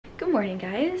Good morning,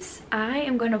 guys. I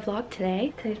am going to vlog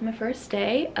today. Today's my first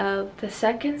day of the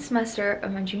second semester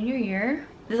of my junior year.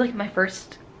 This is like my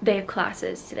first day of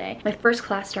classes today. My first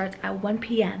class starts at 1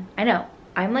 p.m. I know.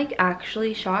 I'm like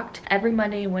actually shocked every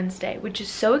Monday and Wednesday, which is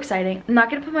so exciting. I'm not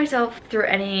gonna put myself through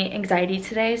any anxiety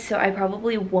today, so I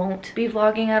probably won't be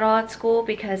vlogging at all at school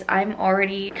because I'm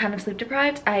already kind of sleep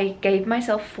deprived. I gave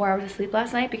myself 4 hours of sleep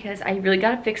last night because I really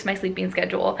gotta fix my sleeping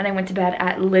schedule, and I went to bed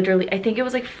at literally, I think it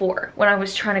was like 4 when I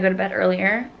was trying to go to bed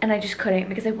earlier, and I just couldn't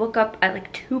because I woke up at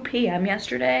like 2 p.m.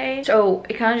 yesterday, so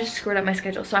it kind of just screwed up my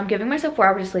schedule. So I'm giving myself 4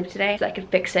 hours of sleep today so I can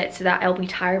fix it so that I'll be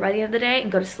tired by the end of the day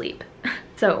and go to sleep.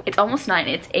 So it's almost 9,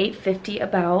 it's 8:50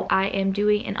 about. I am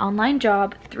doing an online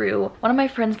job through one of my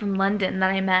friends from London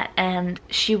that I met, and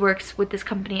she works with this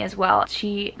company as well.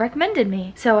 She recommended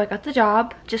me. So I got the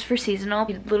job just for seasonal.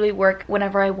 I literally work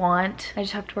whenever I want. I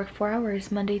just have to work 4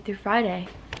 hours Monday through Friday.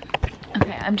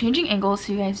 Okay, I'm changing angles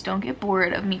so you guys don't get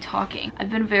bored of me talking. I've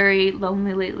been very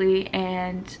lonely lately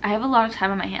and I have a lot of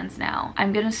time on my hands now.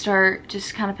 I'm gonna start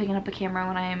just kind of picking up a camera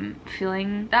when I'm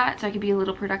feeling that so I can be a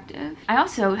little productive. I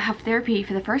also have therapy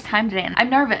for the first time today and I'm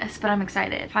nervous, but I'm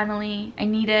excited. Finally, I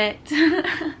need it.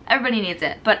 Everybody needs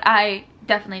it, but I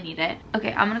definitely need it.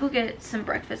 Okay, I'm gonna go get some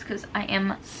breakfast because I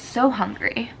am so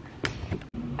hungry.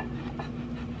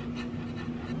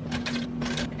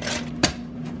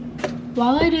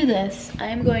 While I do this, I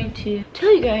am going to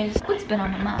tell you guys what's been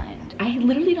on my mind. I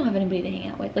literally don't have anybody to hang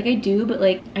out with. Like I do, but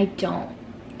like I don't.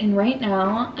 And right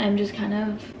now, I'm just kind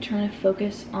of trying to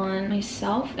focus on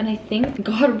myself. And I think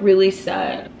God really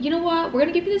said, you know what? We're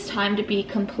gonna give you this time to be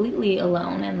completely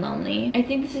alone and lonely. I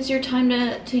think this is your time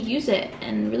to use it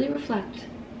and really reflect.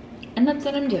 And that's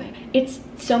what I'm doing. It's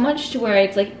so much to where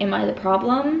it's like, am I the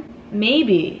problem?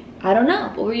 Maybe. I don't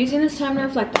know. But we're using this time to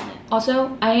reflect on it.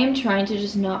 Also, I am trying to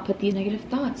just not put these negative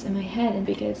thoughts in my head, and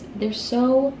because they're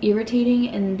so irritating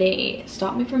and they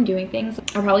stop me from doing things.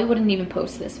 I probably wouldn't even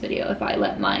post this video if I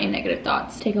let my negative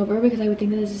thoughts take over because I would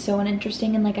think that this is so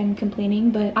uninteresting and like I'm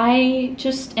complaining, but I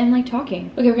just am like talking.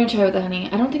 Okay, we're gonna try with the honey.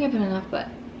 I don't think I put enough, but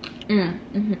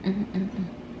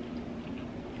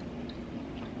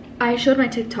I showed my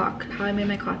TikTok how I made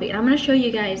my coffee, and I'm gonna show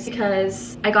you guys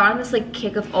because I got on this like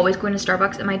kick of always going to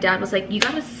Starbucks, and my dad was like, you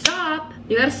gotta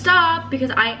stop, because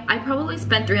I probably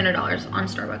spent $300 on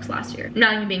Starbucks last year.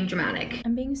 Not even being dramatic.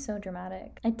 I'm being so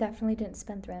dramatic. I definitely didn't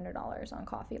spend $300 on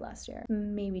coffee last year.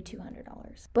 Maybe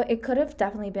 $200. But it could have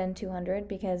definitely been $200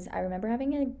 because I remember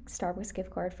having a Starbucks gift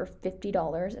card for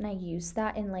 $50 and I used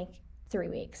that in like 3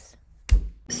 weeks.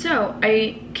 So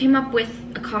I came up with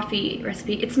a coffee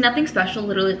recipe. It's nothing special,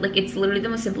 literally, like it's literally the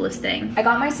most simplest thing. I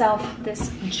got myself this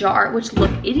jar, which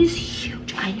look, it is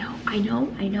huge. I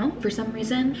know. For some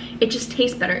reason, it just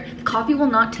tastes better. The coffee will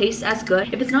not taste as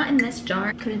good if it's not in this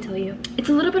jar. Couldn't tell you. It's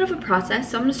a little bit of a process,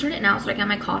 so I'm gonna start it now so I can have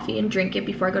my coffee and drink it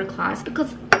before I go to class.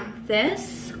 Because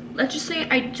this, let's just say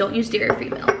I don't use dairy-free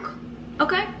milk.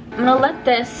 Okay? I'm gonna let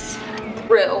this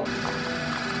brew.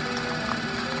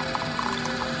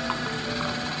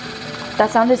 That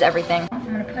sound is everything. I'm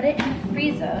gonna put it in the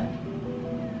freezer.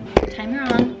 Timer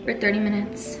on for 30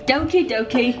 minutes. Dokie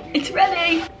dokie, it's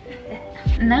ready.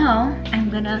 Now I'm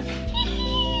gonna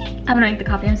make the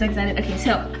coffee. I'm so excited. Okay,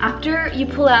 so after you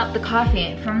pull out the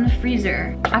coffee from the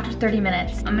freezer, after 30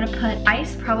 minutes, I'm gonna put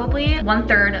ice, probably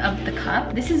 1/3 of the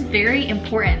cup. This is very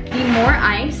important. The more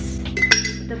ice,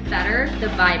 the better the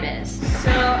vibe is.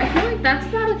 So I feel like that's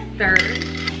about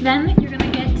 1/3. Then you're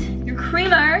gonna get your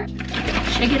creamer,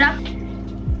 shake it up.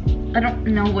 I don't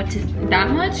know what to,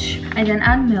 that much. I then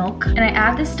add milk, and I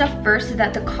add this stuff first so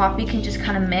that the coffee can just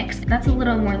kind of mix. That's a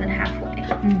little more than halfway.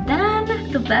 And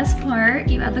then the best part,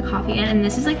 you add the coffee in, and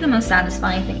this is like the most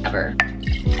satisfying thing ever.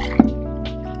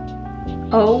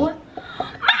 Oh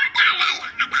my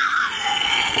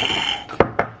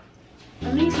God.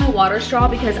 I'm gonna use my water straw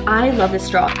because I love this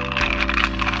straw.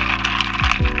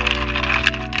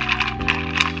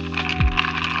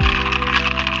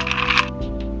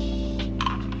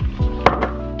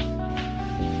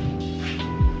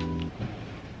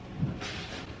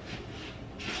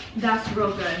 That's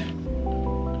real good.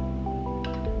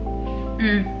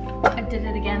 I did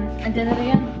it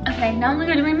again. Okay, now I'm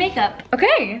gonna do my makeup.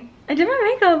 Okay, I did my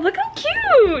makeup. Look how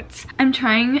cute. I'm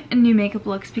trying new makeup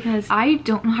looks because I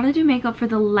don't know how to do makeup for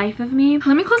the life of me.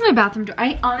 Let me close my bathroom door.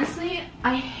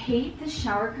 I hate the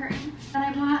shower curtain that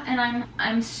I bought, and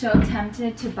I'm so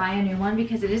tempted to buy a new one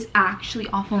because it is actually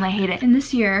awful and I hate it. And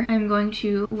this year, I'm going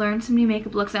to learn some new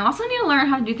makeup looks. I also need to learn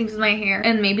how to do things with my hair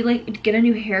and maybe like get a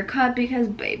new haircut because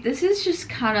babe, this is just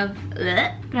kind of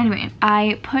bleh. But anyway,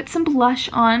 I put some blush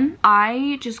on.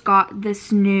 I just got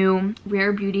this new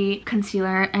Rare Beauty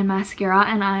concealer and mascara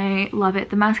and I love it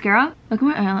The mascara. Look at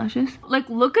my eyelashes. Like,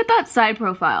 look at that side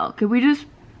profile. Could we just...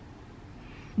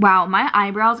 Wow, my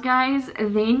eyebrows, guys,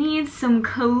 they need some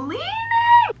cleaning.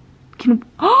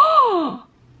 Oh!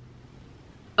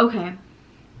 Okay.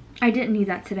 I didn't need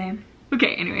that today.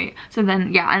 Okay, anyway, so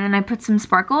then, yeah, and then I put some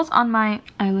sparkles on my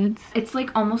eyelids. It's like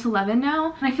almost 11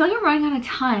 now, and I feel like I'm running out of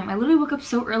time. I literally woke up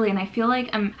so early, and I feel like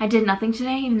I did nothing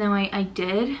today, even though I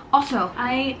did. Also,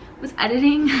 I was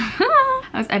editing. I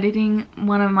was editing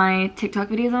one of my TikTok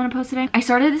videos I want to post today. I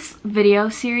started this video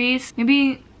series,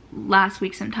 maybe last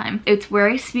week sometime. It's where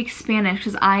I speak Spanish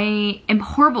because I am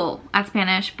horrible at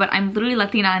Spanish, but I'm literally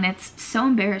Latina and it's so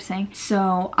embarrassing.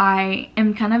 So I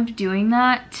am kind of doing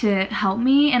that to help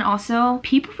me, and also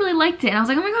people really liked it and I was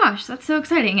like, oh my gosh, that's so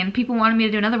exciting, and people wanted me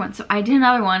to do another one. So I did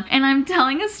another one, and I'm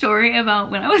telling a story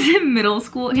about when I was in middle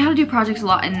school. We had to do projects a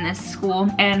lot in this school,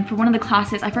 and for one of the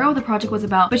classes, I forgot what the project was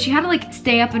about, but she had to like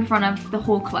stay up in front of the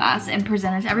whole class and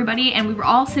present it to everybody, and we were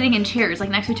all sitting in chairs like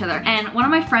next to each other. And one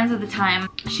of my friends at the time,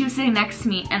 she was sitting next to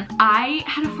me, and I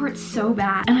had to fart so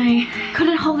bad and I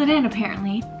couldn't hold it in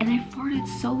apparently, and I farted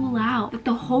so loud that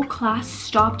the whole class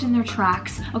stopped in their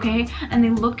tracks, okay, and they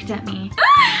looked at me.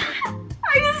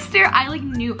 I just stared. I like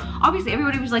knew, obviously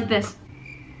everybody was like this.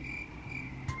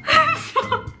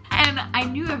 And I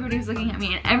knew everybody was looking at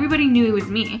me, and everybody knew it was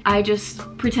me. I just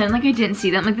pretended like I didn't see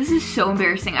them. Like, this is so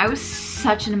embarrassing. I was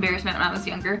such an embarrassment when I was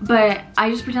younger, but I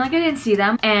just pretended like I didn't see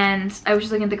them, and I was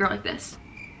just looking at the girl like this.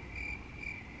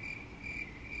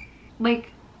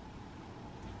 Like,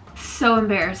 so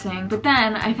embarrassing. But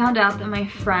then I found out that my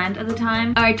friend at the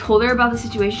time, I told her about the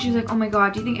situation. She was like, oh my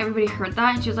god, do you think everybody heard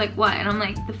that? And she was like, what? And I'm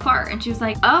like, the fart. And she was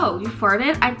like, oh, you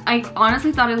farted? I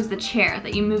honestly thought it was the chair,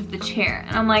 that you moved the chair.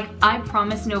 And I'm like, I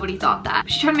promise nobody thought that.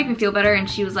 She tried to make me feel better, and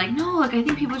she was like, no, like, I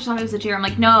think people just thought it was the chair. I'm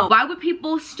like, no, why would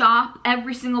people stop?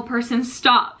 Every single person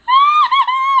stop.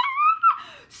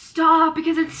 Stop,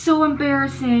 because it's so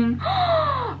embarrassing.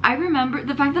 I remember,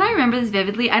 the fact that I remember this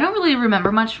vividly, I don't really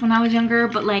remember much when I was younger,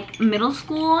 but like middle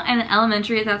school and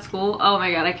elementary at that school, oh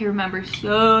my god, I can remember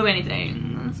so many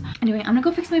things. Anyway, I'm gonna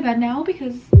go fix my bed now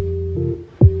because...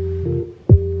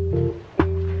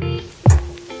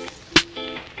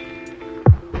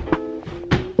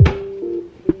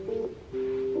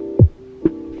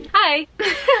 Hi!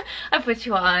 I put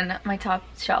you on my top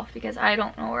shelf because I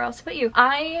don't know where else to put you.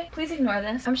 Please ignore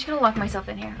this. I'm just gonna lock myself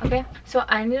in here, okay? So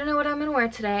I need to know what I'm gonna wear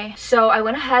today. So I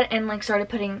went ahead and like started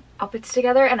putting outfits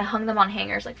together, and I hung them on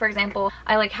hangers. Like, for example,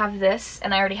 I like have this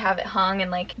and I already have it hung,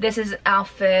 and like this is an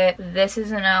outfit, this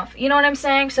is an outfit, you know what I'm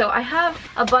saying? So I have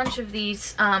a bunch of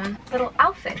these little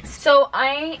outfits. So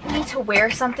I need to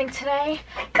wear something today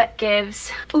that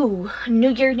gives, ooh,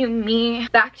 new year, new me,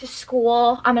 back to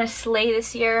school. I'm gonna slay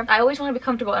this year. I always want to be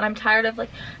comfortable, and I'm tired of like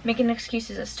making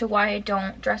excuses as to why I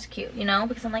don't dress cute, you know,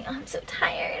 because I'm like, oh, I'm so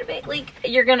tired. But like,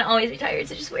 you're gonna always be tired,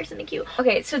 so just wear something cute.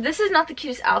 Okay, so this is not the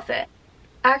cutest outfit.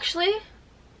 Actually,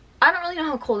 I don't really know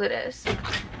how cold it is.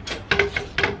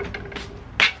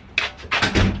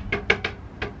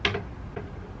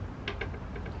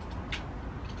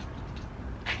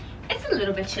 It's a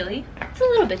little bit chilly. It's a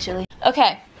little bit chilly.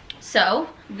 Okay. So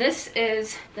this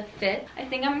is the fit. I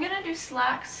think I'm gonna do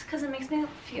slacks because it makes me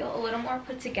feel a little more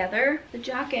put together. The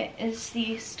jacket is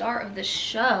the star of the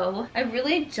show. I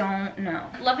really don't know.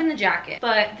 Loving the jacket,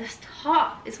 but this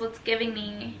top is what's giving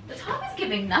me, the top is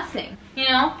giving nothing, you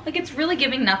know? Like, it's really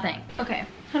giving nothing. Okay,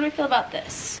 how do I feel about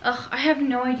this? Ugh, I have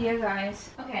no idea, guys.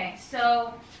 Okay,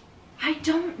 so I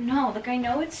don't know. Like, I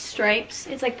know it's stripes.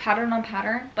 It's like pattern on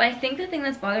pattern. But I think the thing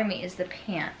that's bothering me is the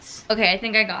pants. Okay, I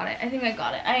think I got it. I think I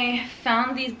got it. I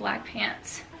found these black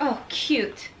pants. Oh,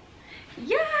 cute.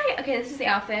 Yay! Okay, this is the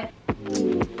outfit.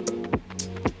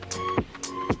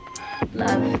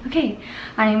 Love. Okay,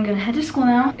 I am gonna head to school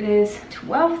now. It is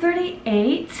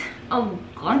 12:38. Oh,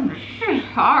 God, this is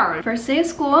hard. First day of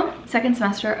school, second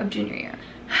semester of junior year.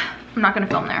 I'm not gonna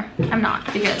film there. I'm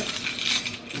not, because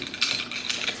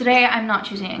today, I'm not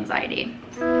choosing anxiety.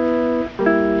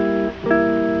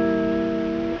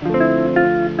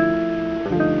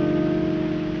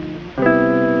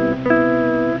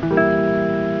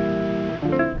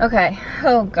 Okay,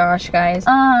 oh gosh, guys.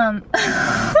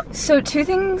 So two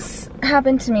things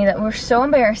happened to me that were so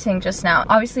embarrassing just now.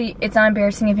 Obviously, it's not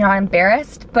embarrassing if you're not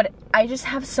embarrassed, but I just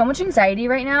have so much anxiety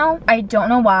right now. I don't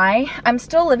know why. I'm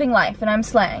still living life and I'm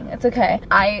slaying. It's okay.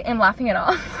 I am laughing it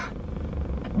off.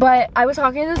 But I was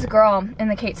talking to this girl in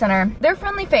the Kate Center. They're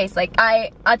friendly face. Like,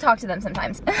 I talk to them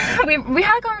sometimes. we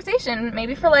had a conversation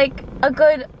maybe for like a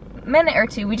good minute or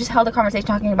two. We just held a conversation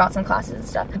talking about some classes and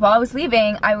stuff. While I was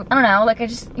leaving, I don't know, like I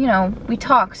just, you know, we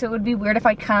talked. So it would be weird if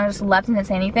I kind of just left and didn't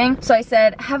say anything. So I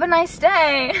said, have a nice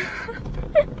day.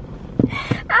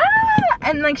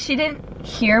 and like she didn't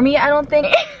hear me, I don't think.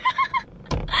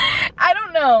 I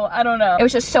don't know. It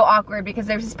was just so awkward because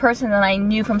there was this person that I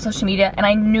knew from social media and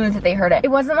I knew that they heard it. It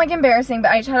wasn't like embarrassing,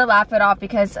 but I tried to laugh it off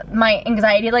because my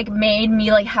anxiety like made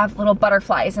me like have little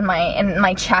butterflies in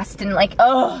my chest, and like,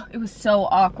 oh, it was so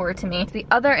awkward to me. The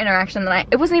other interaction that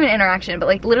it wasn't even an interaction, but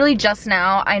like literally just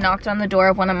now I knocked on the door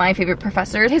of one of my favorite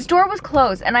professors. His door was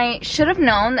closed and I should have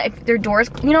known that if their doors,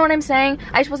 you know what I'm saying?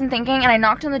 I just wasn't thinking, and I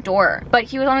knocked on the door, but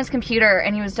he was on his computer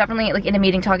and he was definitely like in a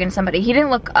meeting talking to somebody. He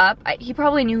didn't look up. He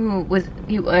probably knew who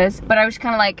he was, but I was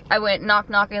kind of like, I went knock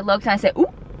knock, I looked and I said, ooh.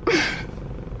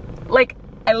 Like,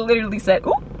 I literally said,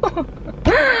 ooh.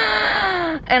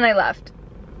 And I left.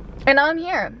 And now I'm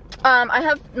here. I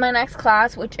have my next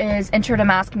class, which is Intro to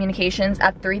Mass Communications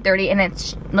at 3:30, and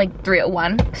it's like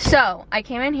 3:01. So I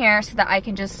came in here so that I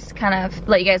can just kind of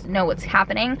let you guys know what's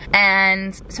happening,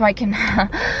 and so I can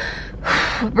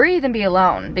breathe and be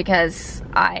alone, because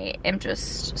I am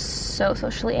just so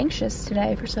socially anxious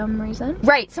today for some reason.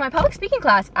 Right, so my public speaking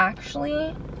class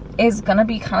actually is gonna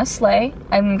be kind of slay.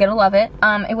 I'm gonna love it.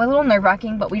 It was a little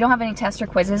nerve-wracking, but we don't have any tests or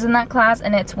quizzes in that class,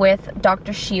 and it's with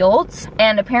Dr. Shields,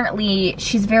 and apparently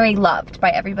she's very loved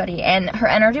by everybody, and her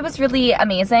energy was really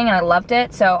amazing and I loved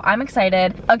it, so I'm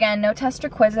excited. Again, no tests or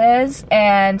quizzes,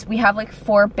 and we have like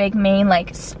 4 big main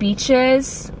like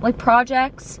speeches, like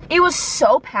projects. It was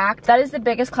so packed. That is the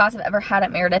biggest class I've ever had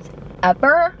at Meredith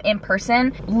ever, in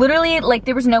person. Literally, like,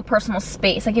 there was no personal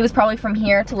space. Like, it was probably from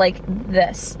here to like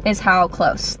this is how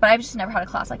close. But I've just never had a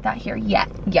class like that here yet.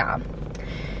 Yeah,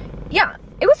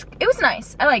 it was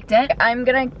nice. I liked it. I'm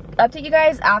gonna update you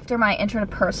guys after my intro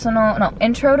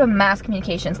to mass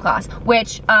communications class,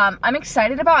 which I'm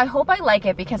excited about. I hope I like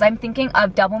it because I'm thinking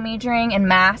of double majoring in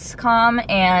mass comm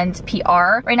and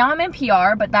PR. Right now I'm in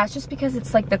PR, but that's just because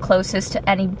it's like the closest to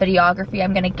any videography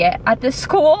I'm gonna get at this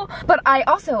school. But I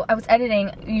was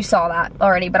editing, you saw that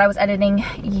already, but I was editing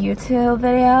YouTube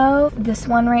video. This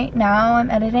one right now, I'm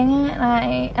editing it, and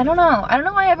I don't know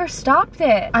why I ever stopped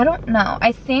it. I don't know.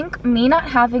 I think me not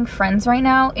having friends right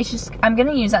now, it's just, I'm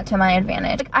gonna use that to my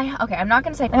advantage. Like, okay, I'm not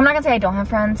gonna say I don't have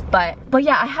friends, but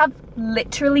yeah, I have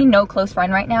literally no close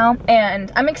friend right now,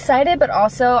 and I'm excited, but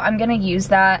also I'm gonna use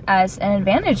that as an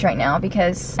advantage right now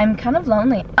because I'm kind of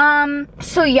lonely.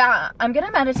 So yeah, I'm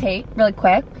gonna meditate really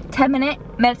quick.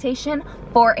 10-minute meditation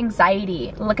for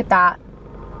anxiety. Look at that.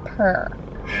 Purr.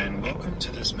 And welcome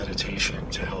to this meditation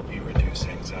to help you reduce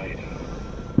anxiety.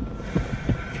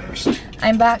 First,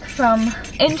 I'm back from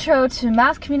intro to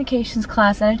mass communications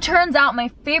class, and it turns out my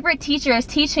favorite teacher is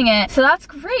teaching it, so that's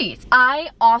great. I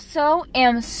also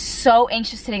am so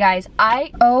anxious today, guys.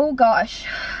 Oh gosh,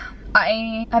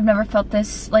 I've never felt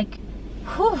this, like,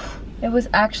 whew. It was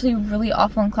actually really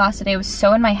awful in class today. It was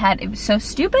so in my head. It was so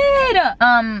stupid.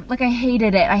 Like, I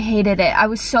hated it. I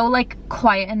was so like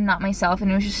quiet and not myself,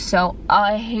 and it was just so,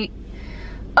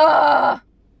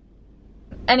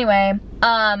 anyway,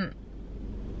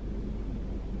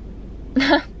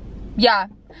 yeah.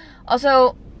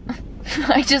 Also,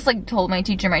 I just like told my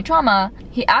teacher my trauma.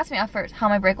 He asked me at first how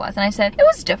my break was, and I said it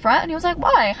was different, and he was like,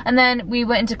 why? And then we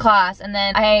went into class, and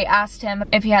then I asked him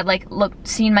if he had like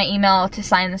seen my email to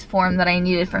sign this form that I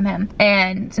needed from him,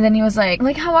 and then he was like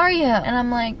how are you? And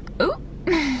I'm like, ooh.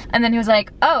 And then he was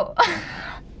like, oh.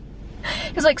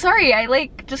 He was like, sorry, I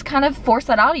like just kind of forced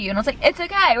that out of you. And I was like, it's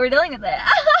okay, we're dealing with it.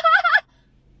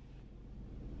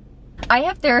 I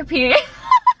have therapy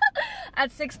at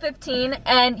 6:15,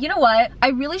 and you know what? I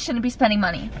really shouldn't be spending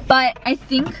money, but I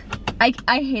think I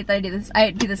hate that I do this. I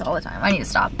do this all the time. I need to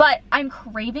stop. But I'm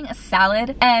craving a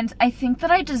salad, and I think that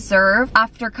I deserve,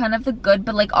 after kind of the good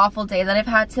but like awful day that I've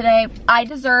had today, I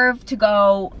deserve to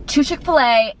go to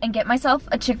Chick-fil-A and get myself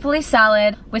a Chick-fil-A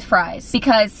salad with fries,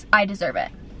 because I deserve it.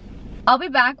 I'll be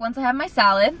back once I have my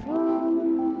salad.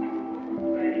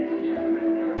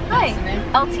 Hi,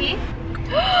 LT.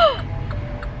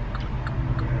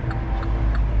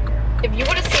 If you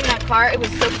would have seen that car, it was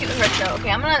so cute and retro.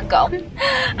 Okay, I'm gonna go.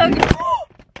 Okay.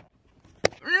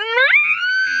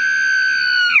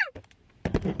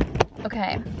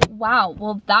 Okay, wow,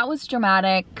 well that was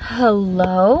dramatic.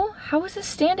 Hello? How was this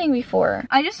standing before?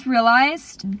 I just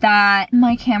realized that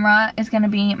my camera is gonna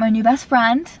be my new best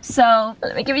friend. So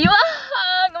let me give you a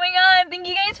hug. Oh my god, thank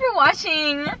you guys for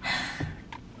watching.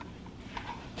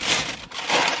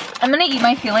 I'm gonna eat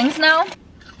my feelings now.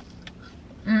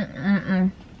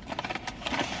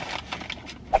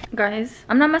 Guys,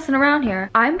 I'm not messing around here.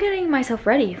 I'm getting myself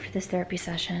ready for this therapy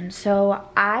session. So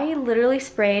I literally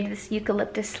sprayed this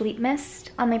eucalyptus sleep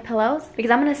mist on my pillows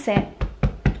because I'm gonna sit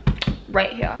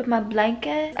right here with my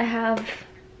blanket. I have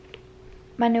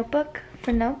my notebook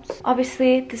for notes.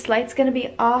 Obviously, this light's gonna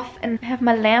be off, and I have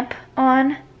my lamp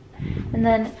on And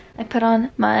then I put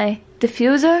on my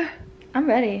diffuser. I'm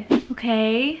ready.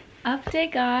 Okay,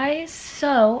 update guys.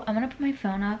 So I'm gonna put my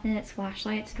phone up in its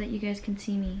flashlight so that you guys can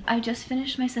see me. I just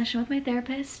finished my session with my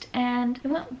therapist and it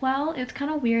went well. It's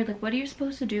kind of weird. Like, what are you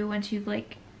supposed to do once you've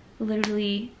like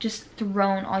literally just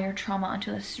thrown all your trauma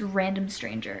onto this random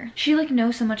stranger? She like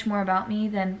knows so much more about me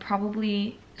than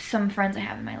probably some friends I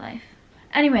have in my life.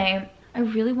 Anyway, I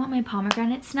really want my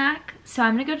pomegranate snack, so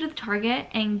I'm gonna go to the Target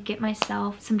and get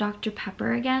myself some Dr.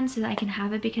 Pepper again so that I can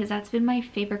have it, because that's been my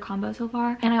favorite combo so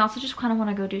far. And I also just kind of want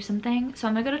to go do something, so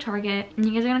I'm gonna go to Target and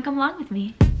you guys are gonna come along with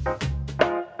me.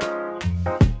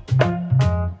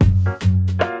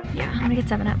 Yeah, I'm gonna get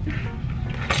 7-Up.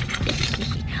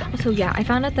 Also, yeah, I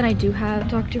found out that I do have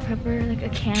Dr. Pepper, like a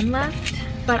can left,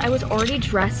 but I was already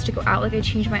dressed to go out. Like, I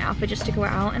changed my outfit just to go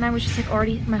out, and I was just like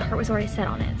already, my heart was already set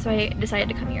on it, so I decided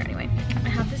to come here anyway. I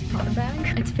have this Prada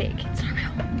bag. It's fake. It's not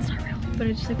real. It's not real. But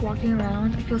it's just like walking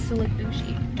around, I feel so like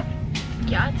bougie.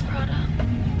 Yeah, it's Prada.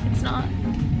 It's not.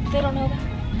 They don't know that.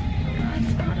 Yeah,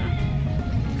 it's Prada.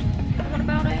 What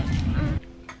about it?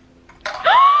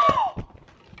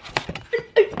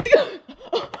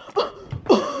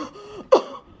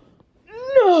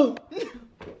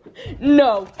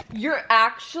 No, you're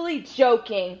actually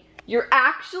joking. You're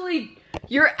actually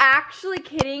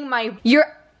kidding my,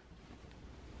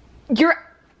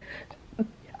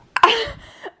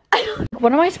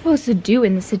 what am I supposed to do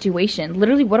in this situation?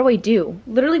 Literally, what do I do?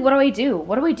 Literally, what do I do?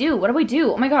 What do I do? What do I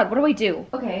do? Oh my God, what do I do?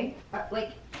 Okay,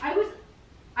 like,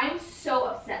 I'm so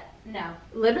upset. No,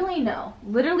 literally no.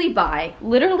 Literally bye.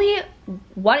 Literally,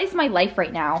 what is my life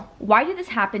right now? Why did this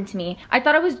happen to me? I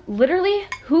thought I was literally,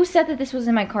 who said that this was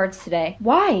in my cards today?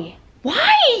 Why?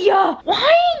 Why?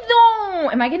 Why though?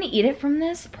 Am I gonna eat it from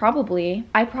this? Probably.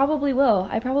 I probably will.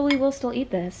 I probably will still eat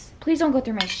this. Please don't go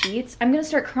through my sheets. I'm gonna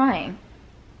start crying.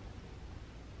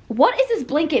 What is this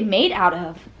blanket made out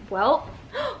of? Well,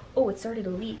 oh, it started to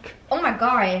leak. Oh my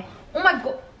God. Oh my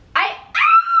God.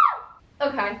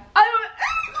 Okay.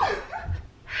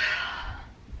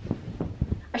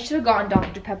 I should have gotten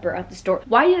Dr. Pepper at the store.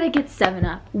 Why did I get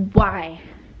 7-Up? Why?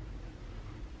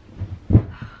 I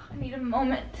need a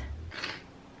moment.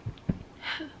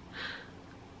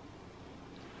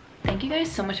 Thank you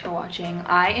guys so much for watching.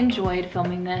 I enjoyed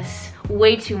filming this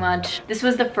way too much. This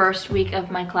was the first week of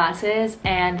my classes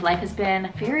and life has been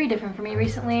very different for me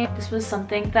recently. This was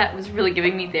something that was really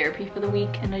giving me therapy for the week,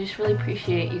 and I just really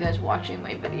appreciate you guys watching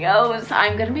my videos.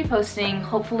 I'm gonna be posting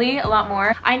hopefully a lot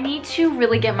more. I need to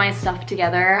really get my stuff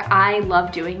together. I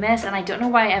love doing this and I don't know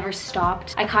why I ever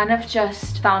stopped. I kind of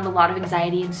just found a lot of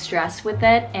anxiety and stress with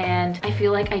it, and I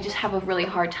feel like I just have a really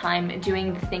hard time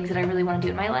doing the things that I really want to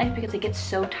do in my life because I get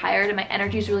so tired and my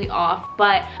energy is really off.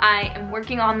 But I am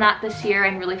working on that this year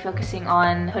and really focusing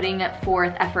on putting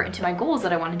forth effort into my goals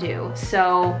that I want to do.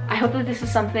 So I hope that this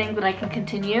is something that I can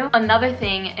continue. Another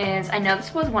thing is, I know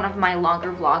this was one of my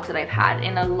longer vlogs that I've had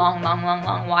in a long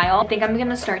while. I think I'm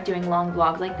gonna start doing long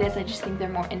vlogs like this. I just think they're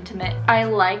more intimate. I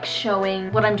like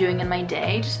showing what I'm doing in my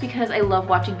day just because I love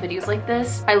watching videos like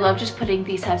this. I love just putting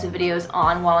these types of videos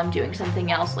on while I'm doing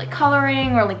something else, like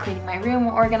coloring or like cleaning my room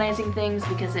or organizing things,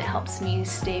 because it helps me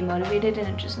stay motivated and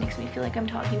it just makes me feel like I'm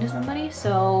talking to somebody.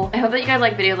 So I hope that you guys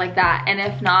like videos like that, and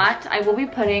if not, I will be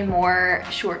putting more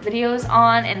short videos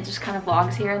on and just kind of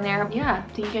vlogs here and there. Yeah,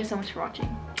 thank you guys so much for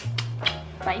watching.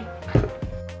 Bye.